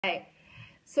Okay,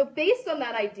 so based on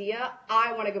that idea,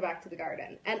 I want to go back to the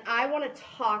garden, and I want to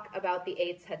talk about the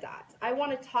Eitz Hadat. I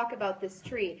want to talk about this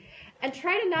tree, and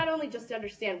try to not only just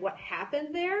understand what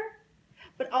happened there,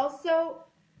 but also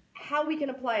how we can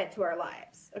apply it to our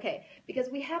lives. Okay, because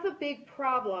we have a big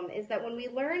problem is that when we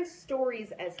learn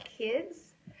stories as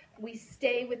kids, we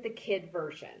stay with the kid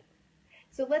version.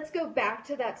 So let's go back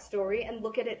to that story and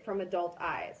look at it from adult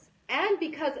eyes. And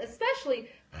because especially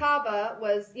Chava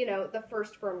was, the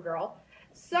first firm girl.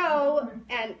 So,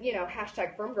 and,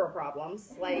 hashtag firm girl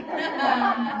problems, like,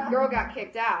 girl got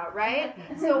kicked out, right?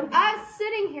 So us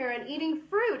sitting here and eating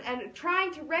fruit and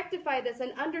trying to rectify this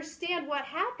and understand what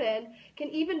happened can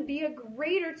even be a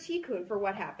greater tikkun for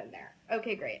what happened there.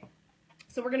 Okay, great.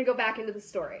 So we're going to go back into the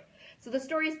story. So the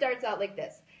story starts out like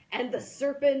this. And the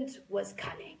serpent was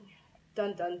cunning.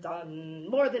 Dun, dun, dun,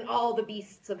 more than all the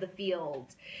beasts of the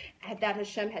field that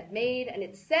Hashem had made. And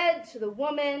it said to the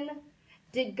woman,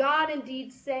 did God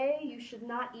indeed say you should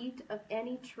not eat of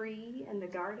any tree in the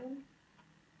garden?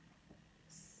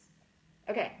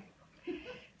 Okay,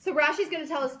 so Rashi's going to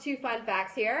tell us two fun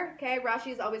facts here. Okay,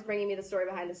 Rashi is always bringing me the story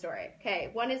behind the story. Okay,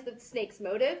 one is the snake's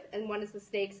motive, and one is the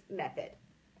snake's method.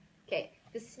 Okay,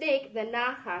 the snake, the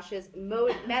Nahash's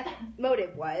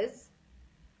motive was,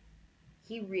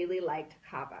 he really liked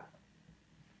Chava,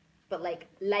 but liked.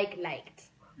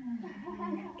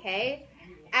 Okay?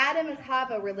 Adam and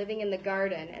Chava were living in the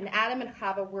garden, and Adam and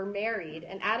Chava were married,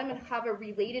 and Adam and Chava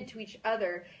related to each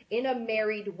other in a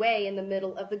married way in the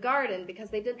middle of the garden because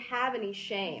they didn't have any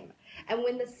shame. And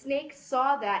when the snake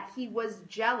saw that, he was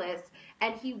jealous,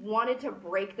 and he wanted to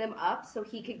break them up so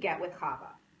he could get with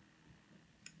Chava.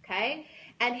 Okay?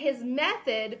 And his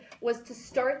method was to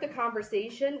start the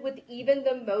conversation with even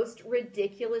the most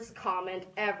ridiculous comment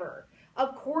ever.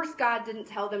 Of course, God didn't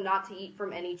tell them not to eat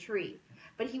from any tree,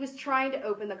 but he was trying to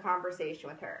open the conversation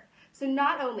with her. So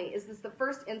not only is this the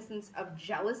first instance of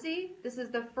jealousy, this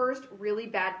is the first really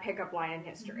bad pickup line in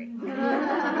history.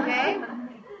 Okay?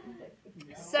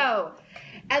 So,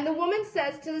 and the woman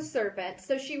says to the serpent,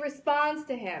 so she responds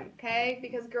to him, okay?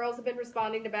 Because girls have been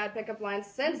responding to bad pickup lines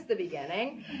since the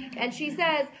beginning. And she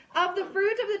says, of the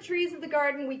fruit of the trees of the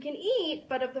garden we can eat,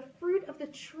 but of the fruit of the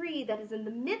tree that is in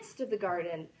the midst of the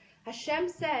garden, Hashem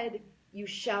said, you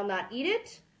shall not eat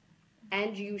it,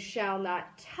 and you shall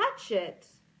not touch it,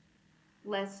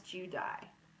 lest you die.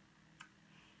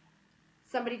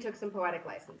 Somebody took some poetic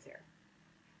license here.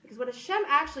 Because what Hashem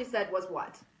actually said was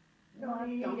what?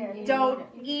 Don't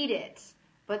eat it.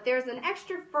 But there's an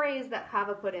extra phrase that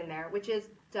Chava put in there, which is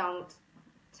don't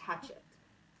touch it.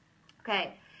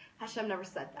 Okay, Hashem never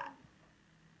said that.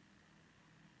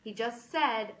 He just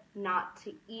said not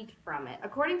to eat from it.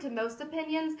 According to most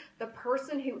opinions, the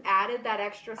person who added that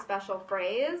extra special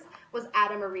phrase was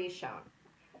Adam Arishon.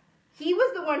 He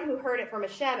was the one who heard it from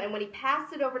Hashem, and when he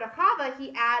passed it over to Chava,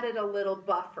 he added a little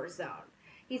buffer zone.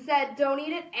 He said, don't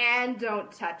eat it and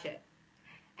don't touch it.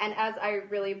 And as I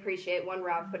really appreciate, one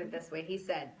Rav put it this way, he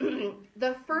said,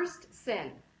 the first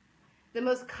sin, the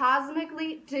most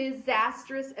cosmically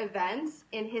disastrous event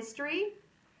in history,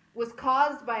 was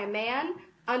caused by a man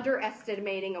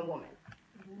underestimating a woman.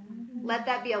 Let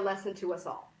that be a lesson to us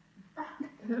all.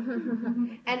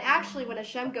 And actually, when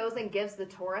Hashem goes and gives the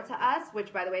Torah to us,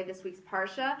 which, by the way, this week's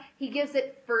Parsha, he gives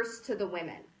it first to the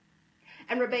women.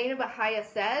 And Rabbeinu Bahaya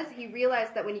says he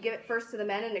realized that when you give it first to the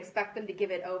men and expect them to give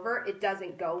it over, it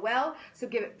doesn't go well. So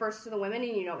give it first to the women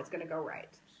and you know it's going to go right.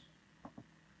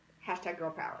 Hashtag girl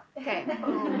power. Okay.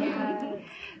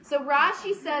 So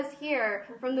Rashi says here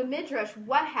from the Midrash,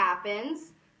 what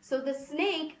happens? So the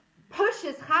snake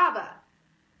pushes Chava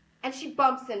and she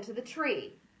bumps into the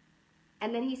tree.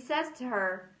 And then he says to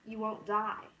her, you won't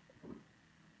die.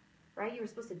 Right? You were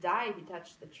supposed to die if you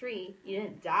touched the tree. You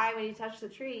didn't die when you touched the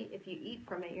tree. If you eat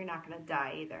from it, you're not going to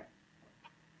die either.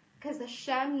 Because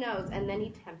Hashem knows, and then he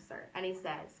tempts her, and he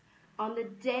says, on the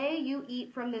day you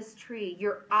eat from this tree,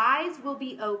 your eyes will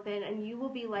be open, and you will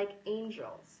be like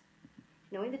angels,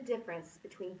 knowing the difference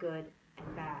between good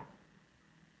and bad.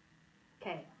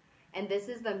 Okay, and this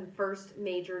is the first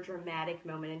major dramatic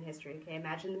moment in history. Okay,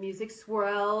 imagine the music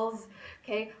swirls.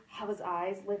 Okay, Chava's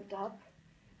eyes lift up.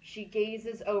 She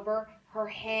gazes over, her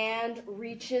hand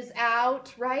reaches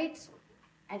out, right?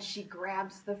 And she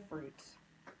grabs the fruit.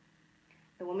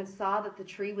 The woman saw that the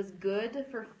tree was good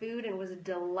for food and was a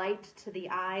delight to the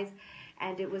eyes,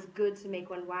 and it was good to make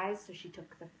one wise, so she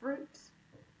took the fruit,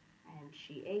 and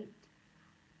she ate,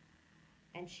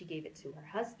 and she gave it to her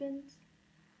husband,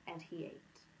 and he ate.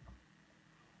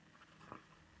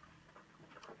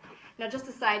 Now, just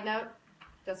a side note,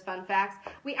 Just fun facts.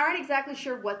 We aren't exactly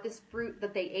sure what this fruit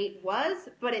that they ate was,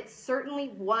 but it certainly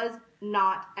was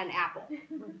not an apple.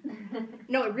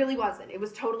 No, it really wasn't. It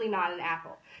was totally not an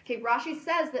apple. Okay, Rashi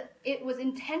says that it was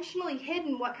intentionally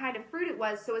hidden what kind of fruit it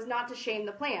was so as not to shame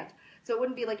the plant. So it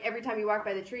wouldn't be like every time you walk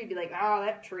by the tree, you'd be like, oh,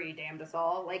 that tree damned us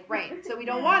all. Like, right. So we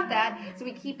don't want that. So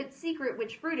we keep it secret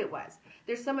which fruit it was.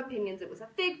 There's some opinions it was a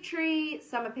fig tree.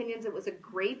 Some opinions it was a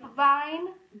grapevine.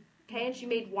 Okay, and she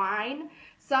made wine.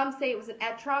 Some say it was an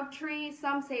etrog tree.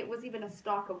 Some say it was even a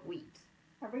stalk of wheat.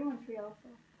 Everyone tree also.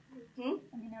 Hmm?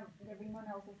 I mean, everyone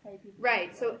else will say people.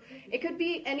 Right, so it could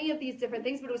be any of these different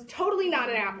things, but it was totally not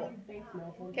an apple.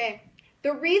 Okay,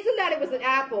 the reason that it was an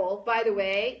apple, by the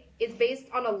way, is based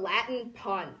on a Latin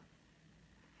pun.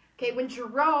 Okay, when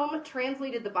Jerome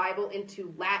translated the Bible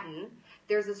into Latin,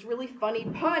 there's this really funny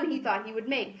pun he thought he would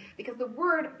make, because the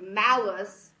word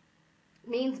malus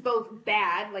means both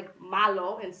bad, like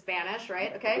malo in Spanish,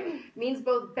 right? Okay, means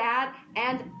both bad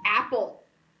and apple.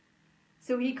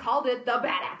 So he called it the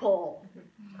bad apple.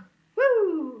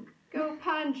 Woo! Go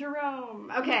pun,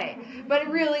 Jerome. Okay, but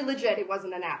really legit, it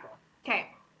wasn't an apple. Okay,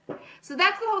 so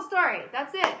that's the whole story.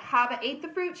 That's it. Hava ate the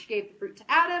fruit, she gave the fruit to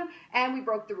Adam, and we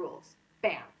broke the rules.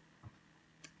 Bam.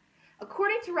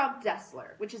 According to Rav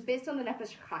Dessler, which is based on the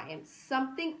Nefesh Chaim,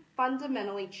 something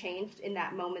fundamentally changed in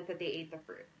that moment that they ate the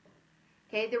fruit.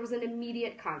 Okay, there was an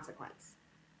immediate consequence.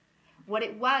 What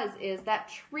it was is that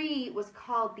tree was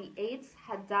called the Eitz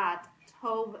Hadat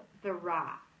Tov V'Ra,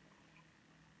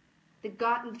 the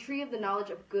tree of the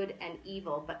knowledge of good and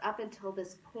evil, but up until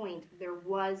this point, there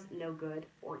was no good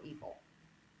or evil.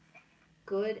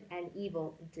 Good and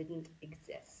evil didn't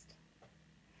exist.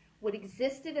 What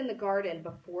existed in the garden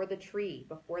before the tree,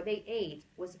 before they ate,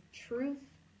 was truth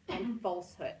and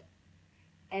falsehood,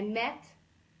 emet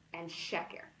and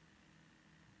sheker.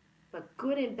 But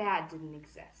good and bad didn't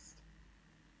exist.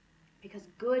 Because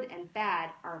good and bad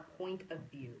are a point of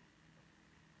view.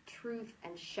 Truth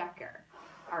and sheker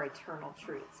are eternal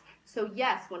truths. So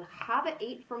yes, when Hava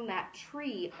ate from that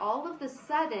tree, all of a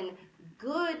sudden,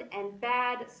 good and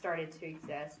bad started to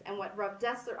exist. And what Rav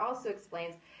Dessler also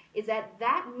explains is at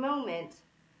that moment,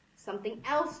 something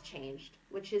else changed,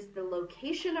 which is the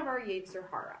location of our Yetzer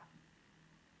Hara.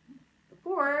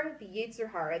 Before, the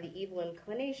Yetzer Hara, the evil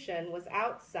inclination, was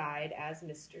outside as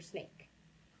Mr. Snake.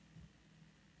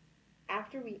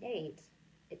 After we ate,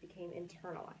 it became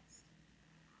internalized.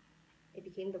 It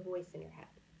became the voice in your head.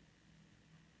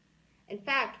 In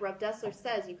fact, Rav Dessler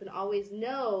says you can always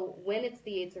know when it's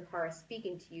the Yetzer Hara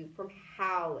speaking to you from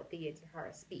how the Yetzer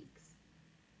Hara speaks.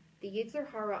 The Yetzer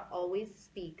Hara always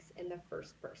speaks in the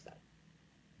first person.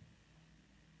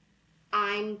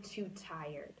 I'm too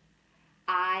tired.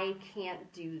 I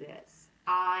can't do this.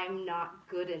 I'm not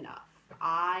good enough.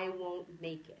 I won't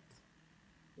make it.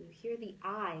 When you hear the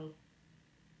I,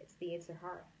 it's the Yetzer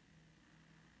Hara.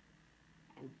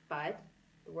 But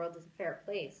the world is a fair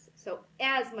place. So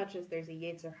as much as there's a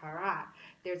Yetzer Hara,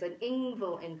 there's an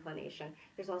evil inclination.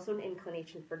 There's also an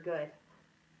inclination for good.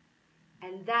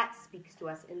 And that speaks to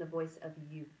us in the voice of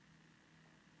you.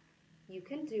 You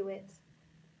can do it.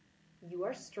 You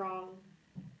are strong.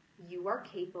 You are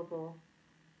capable.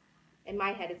 In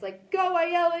my head, it's like, go,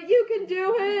 Ayala, you can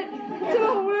do it.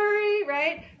 Don't worry,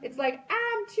 right? It's like,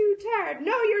 I'm too tired.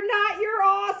 No, you're not. You're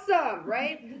awesome,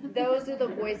 right? Those are the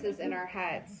voices in our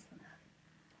heads.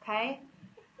 Okay?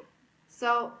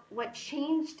 So what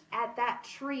changed at that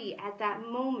tree, at that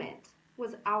moment,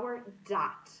 was our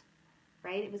dot,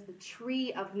 right? It was the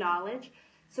tree of knowledge.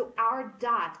 So our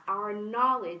dot, our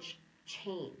knowledge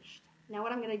changed. Now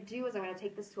what I'm going to do is I'm going to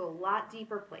take this to a lot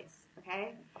deeper place,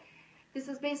 okay? This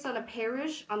is based on a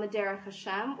perush on the Derech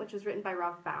Hashem, which was written by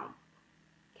Rav Baum.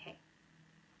 Okay.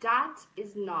 Dot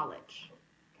is knowledge.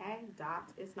 Okay? Dot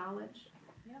is knowledge.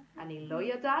 Ani lo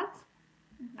yadat.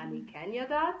 Ani ken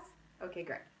yadat. Okay,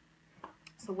 great.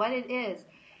 So what it is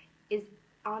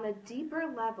on a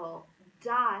deeper level,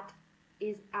 dot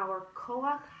is our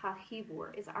koach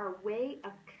hachibur, is our way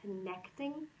of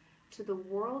connecting to the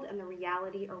world and the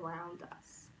reality around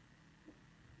us.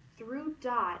 Through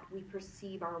dot, we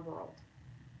perceive our world.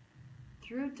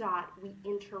 Through dot, we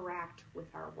interact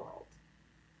with our world.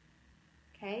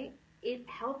 Okay? It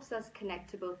helps us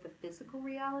connect to both the physical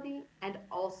reality and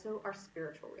also our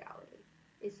spiritual reality.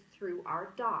 It's through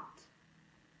our dot.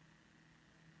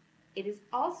 It is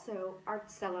also our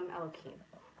tselem Elohim.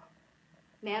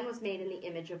 Man was made in the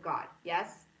image of God.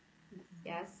 Yes?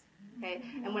 Yes? Okay?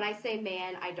 And when I say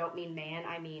man, I don't mean man,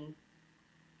 I mean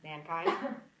mankind.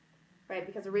 Right?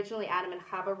 Because originally Adam and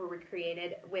Chava were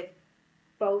recreated with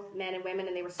both men and women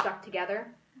and they were stuck together.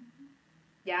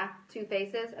 Yeah? Two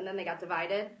faces and then they got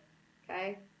divided.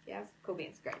 Okay? Yes? Cool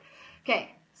beans. Great.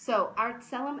 Okay. So our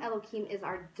Tselem Elohim is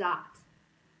our dot.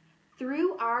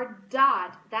 Through our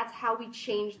dot, that's how we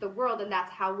change the world, and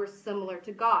that's how we're similar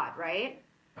to God, right?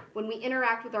 When we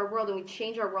interact with our world and we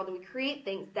change our world and we create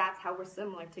things, that's how we're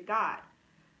similar to God.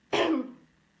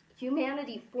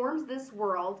 Humanity forms this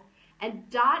world, and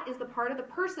dot is the part of the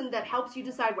person that helps you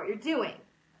decide what you're doing.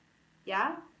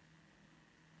 Yeah?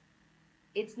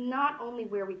 It's not only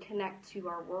where we connect to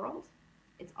our world,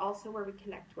 it's also where we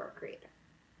connect to our Creator.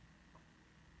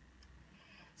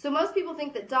 So most people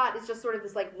think that dot is just sort of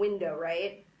this like window,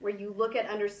 right? Where you look at,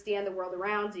 understand the world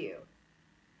around you.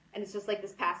 And it's just like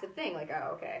this passive thing, like,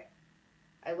 oh, okay.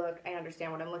 I look, I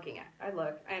understand what I'm looking at. I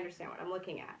look, I understand what I'm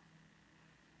looking at.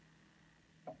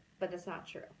 But that's not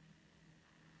true.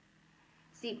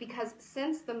 See, because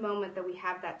since the moment that we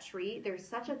have that tree, there's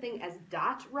such a thing as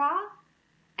dot ra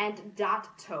and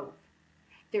dot tov.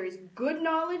 There is good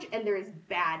knowledge and there is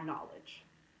bad knowledge.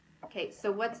 Okay,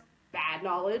 so what's bad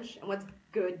knowledge and what's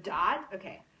good dot?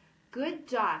 Okay, good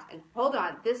dot, and hold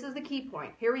on, this is the key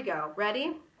point. Here we go.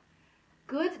 Ready?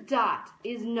 Good dot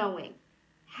is knowing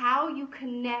how you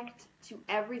connect to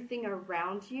everything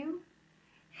around you,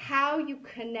 how you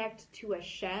connect to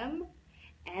Hashem,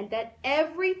 and that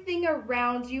everything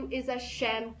around you is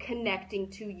Hashem connecting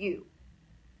to you.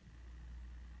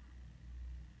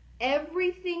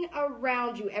 Everything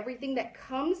around you, everything that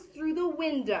comes through the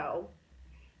window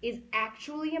is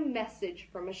actually a message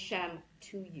from Hashem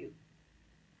to you.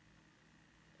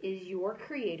 Is your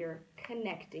Creator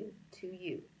connecting to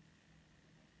you?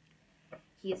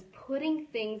 He is putting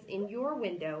things in your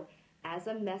window as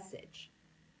a message.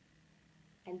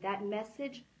 And that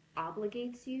message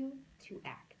obligates you to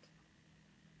act.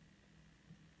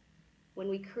 When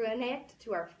we connect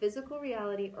to our physical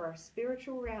reality or our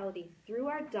spiritual reality through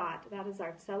our dot, that is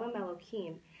our Tselem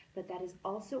Elohim, but that is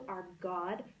also our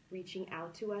God reaching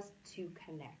out to us to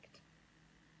connect.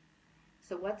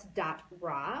 So what's dot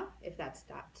ra? If that's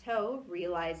dot tov,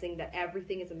 realizing that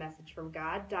everything is a message from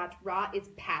God. Dot ra is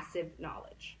passive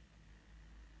knowledge.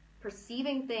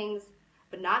 Perceiving things,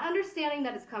 but not understanding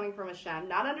that it's coming from Hashem,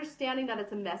 not understanding that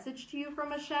it's a message to you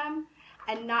from Hashem,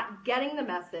 and not getting the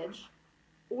message,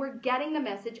 or getting the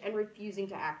message and refusing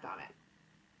to act on it.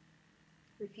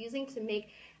 Refusing to make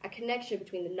a connection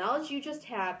between the knowledge you just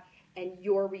have and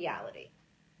your reality.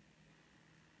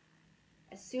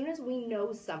 As soon as we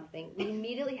know something, we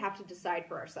immediately have to decide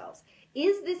for ourselves,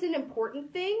 is this an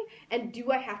important thing, and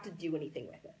do I have to do anything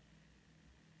with it?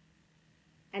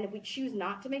 And if we choose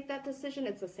not to make that decision,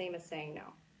 it's the same as saying no.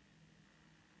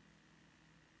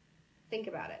 Think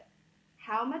about it.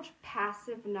 How much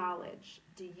passive knowledge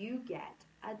do you get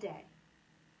a day?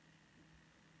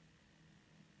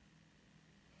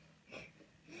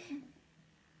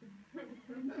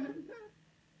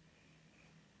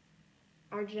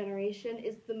 Our generation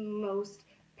is the most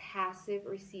passive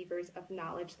receivers of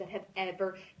knowledge that have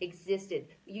ever existed.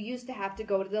 You used to have to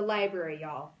go to the library,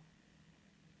 y'all.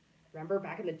 Remember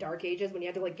back in the dark ages when you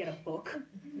had to get a book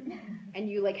and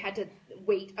you had to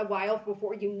wait a while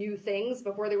before you knew things,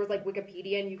 before there was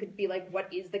Wikipedia and you could be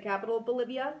what is the capital of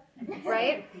Bolivia?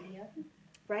 Right?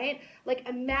 Right?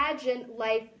 Imagine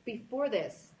life before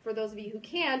this. For those of you who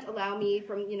can't, allow me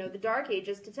from, the dark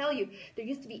ages to tell you, there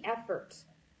used to be effort.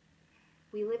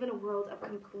 We live in a world of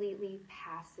completely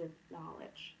passive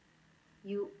knowledge.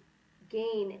 You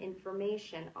gain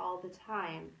information all the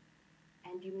time,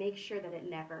 and you make sure that it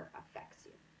never affects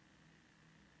you.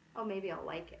 Oh, maybe I'll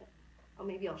like it. Oh,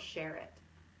 maybe I'll share it.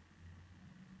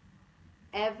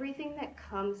 Everything that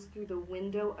comes through the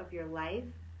window of your life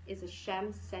is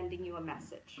Hashem sending you a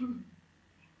message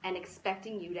and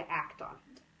expecting you to act on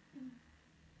it.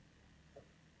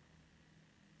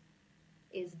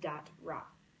 Is dot ra.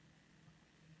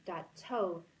 Dot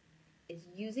tov is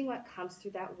using what comes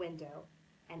through that window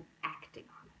and acting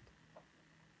on it.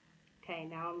 Okay,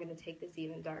 now I'm going to take this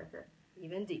even darker,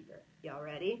 even deeper. Y'all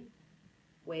ready?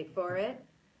 Wait for it.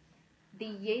 The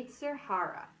Yetzer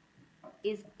Hara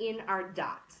is in our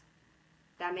dot.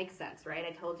 That makes sense, right?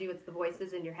 I told you it's the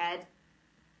voices in your head,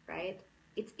 right?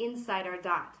 It's inside our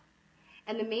dot.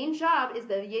 And the main job is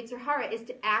the Yetzer Hara is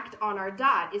to act on our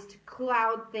dot, is to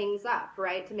cloud things up,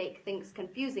 right? To make things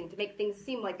confusing, to make things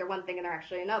seem like they're one thing and they're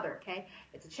actually another, okay?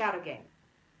 It's a shadow game.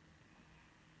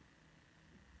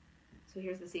 So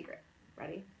here's the secret.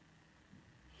 Ready?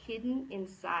 Hidden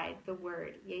inside the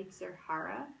word Yetzer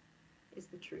Hara is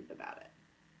the truth about it.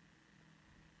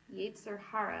 Yetzer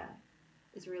Hara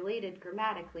is related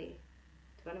grammatically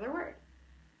to another word,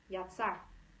 Yatzar,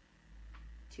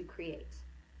 to create.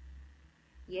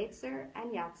 Yetzer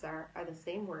and Yatzar are the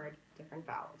same word, different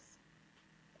vowels.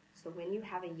 So when you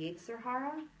have a Yetzer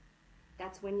Hara,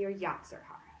 that's when you're Yatzar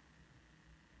Hara.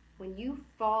 When you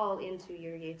fall into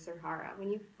your Yetzer Hara,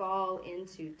 when you fall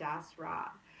into Das Ra,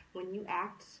 when you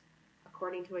act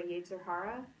according to a Yetzer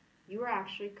Hara, you are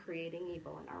actually creating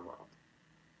evil in our world.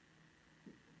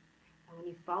 And when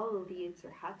you follow the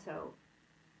Yetzer Hatov,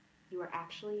 you are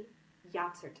actually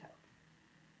Yatzer Tov.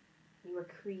 You are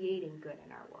creating good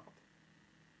in our world.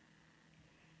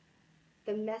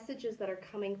 The messages that are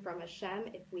coming from Hashem,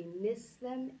 if we miss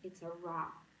them, it's a Ra.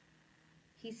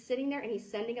 He's sitting there and he's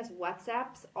sending us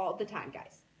WhatsApps all the time,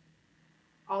 guys.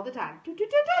 All the time. Do, do, do,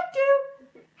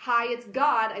 do, do. Hi, it's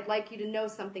God. I'd like you to know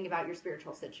something about your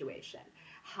spiritual situation.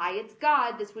 Hi, it's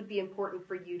God. This would be important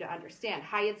for you to understand.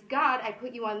 Hi, it's God. I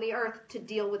put you on the earth to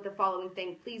deal with the following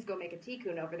thing. Please go make a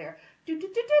tikkun over there. Do, do,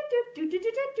 do, do, do, do, do,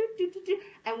 do, do, do, do, do.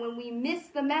 And when we miss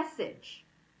the message,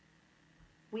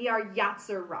 we are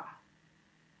Yatzer Ra.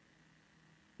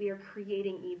 We are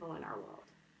creating evil in our world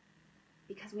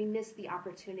because we miss the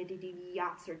opportunity to be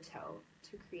Yatzer Tov,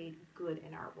 to create good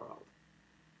in our world.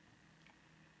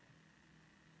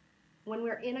 When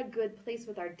we're in a good place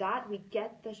with our dot, we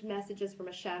get the messages from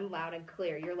Hashem loud and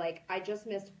clear. You're like, I just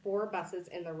missed 4 buses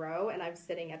in the row and I'm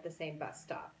sitting at the same bus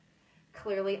stop.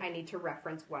 Clearly, I need to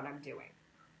reference what I'm doing.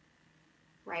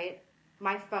 Right?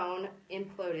 My phone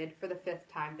imploded for the 5th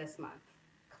time this month.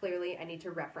 Clearly, I need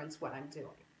to reference what I'm doing.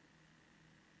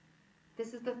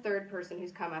 This is the 3rd person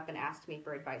who's come up and asked me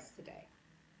for advice today.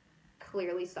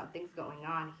 Clearly, something's going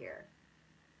on here.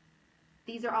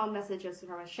 These are all messages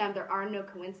from Hashem. There are no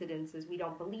coincidences. We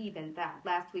don't believe in that.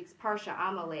 Last week's Parshat,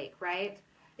 Amalek, right?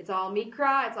 It's all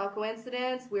Mikra. It's all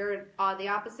coincidence. We're the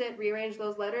opposite. Rearrange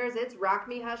those letters. It's Rak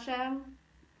Mi Hashem.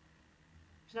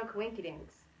 There's no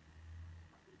coincidence.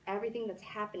 Everything that's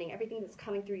happening, everything that's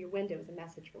coming through your window is a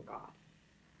message from God.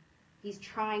 He's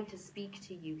trying to speak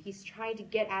to you. He's trying to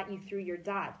get at you through your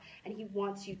dot. And he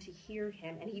wants you to hear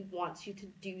him. And he wants you to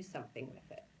do something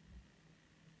with it.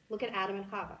 Look at Adam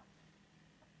and Chava.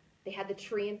 They had the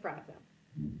tree in front of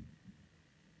them.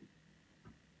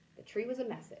 The tree was a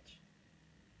message.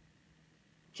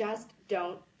 Just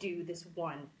don't do this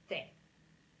one thing.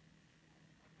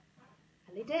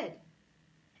 And they did.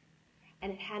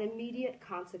 And it had immediate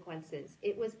consequences.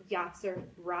 It was Yatzer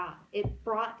Ra. It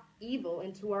brought evil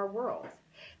into our world.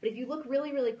 But if you look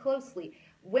really, really closely,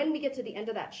 when we get to the end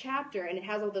of that chapter, and it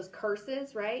has all those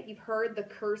curses, right? You've heard the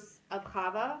curse of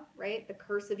Chava, right? The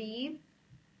curse of Eve.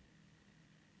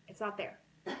 It's not there.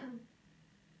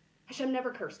 Hashem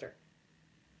never cursed her.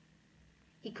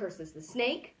 He curses the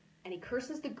snake, and he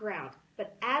curses the ground.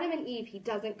 But Adam and Eve, he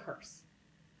doesn't curse.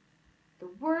 The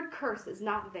word curse is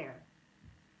not there.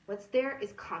 What's there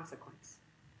is consequence.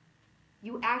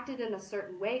 You acted in a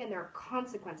certain way, and there are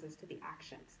consequences to the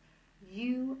actions.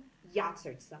 You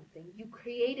yatzered something. You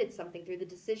created something through the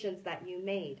decisions that you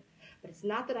made. But it's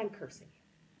not that I'm cursing you.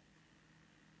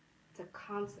 It's a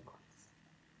consequence.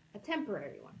 A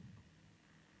temporary one.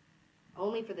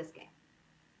 Only for this game.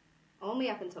 Only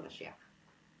up until Mashiach.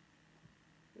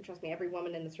 And trust me, every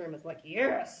woman in this room is like,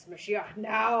 yes, Mashiach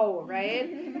now, right?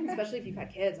 Especially if you've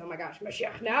had kids. Oh my gosh,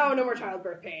 Mashiach now, no more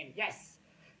childbirth pain. Yes.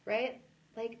 Right?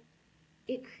 Like,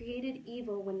 it created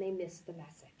evil when they missed the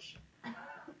message.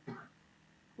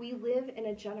 We live in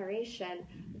a generation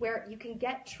where you can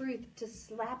get truth to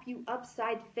slap you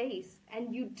upside face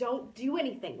and you don't do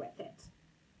anything with it.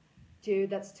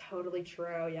 Dude, that's totally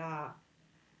true, yeah.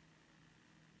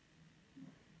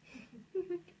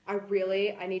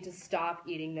 I need to stop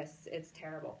eating this. It's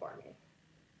terrible for me.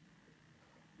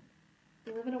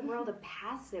 We live in a world of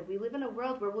passive. We live in a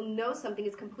world where we'll know something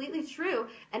is completely true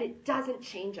and it doesn't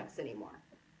change us anymore.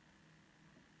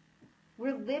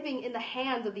 We're living in the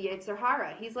hands of the Yetzer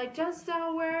Hara. He's like, just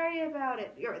don't worry about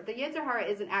it. The Yetzer Hara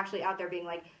isn't actually out there being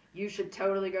like, you should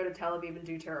totally go to Tel Aviv and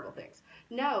do terrible things.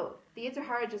 No, the Yetzer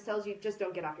Hara just tells you, just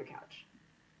don't get off your couch.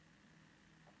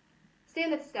 Stay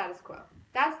in the status quo.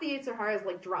 That's the Yetzer Hara's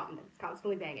like drum that's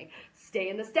constantly banging. Stay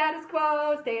in the status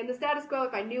quo, stay in the status quo.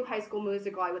 If I knew High School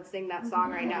Musical, I would sing that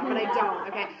song right now, but I don't,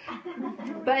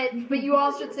 okay? But you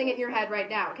all should sing it in your head right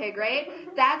now, okay,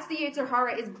 great? That's the Yetzer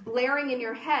Hara is blaring in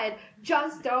your head,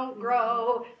 just don't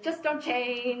grow, just don't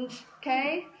change,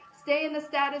 okay? Stay in the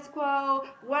status quo.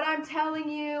 What I'm telling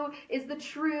you is the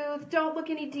truth. Don't look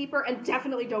any deeper, and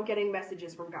definitely don't get any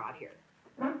messages from God here,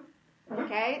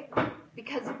 okay?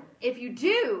 Because if you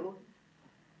do,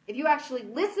 if you actually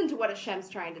listen to what Hashem's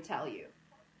trying to tell you,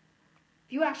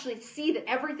 if you actually see that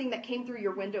everything that came through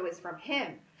your window is from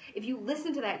Him, if you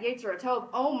listen to that Yetzer Tov,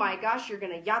 oh my gosh, you're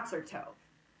going to Yatzer Tov.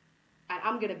 And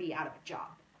I'm going to be out of a job.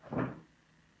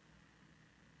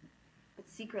 But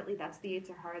secretly, that's the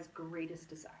Yetzer Hara's greatest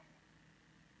desire.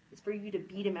 It's for you to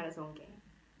beat him at his own game.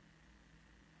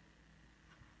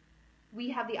 We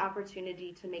have the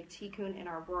opportunity to make tikkun in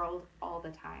our world all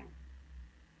the time.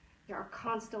 There are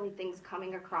constantly things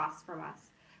coming across from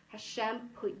us. Hashem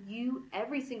put you,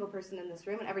 every single person in this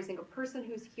room, and every single person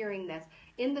who's hearing this,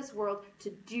 in this world to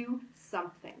do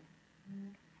something.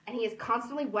 And he is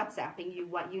constantly WhatsApping you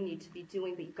what you need to be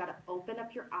doing, but you've got to open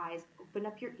up your eyes, open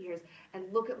up your ears,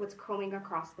 and look at what's coming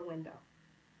across the window.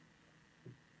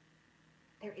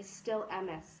 There is still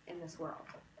emes in this world.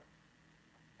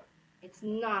 It's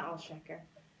not all sheker.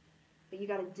 But you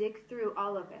got to dig through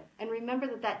all of it. And remember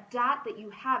that that dot that you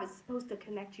have is supposed to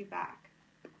connect you back.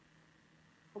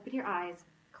 Open your eyes,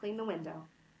 clean the window,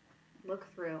 look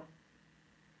through,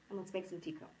 and let's make some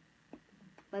tikkun.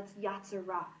 Let's yatzer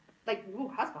ra. Like,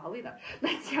 ooh, hasba halila.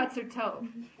 Let's yatzer tov.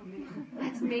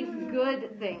 Let's make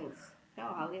good things. No,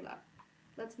 halila.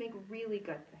 Let's make really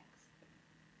good things.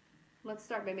 Let's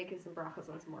start by making some brachos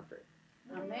on some more fruit.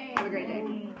 Amen. Have a great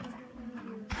day.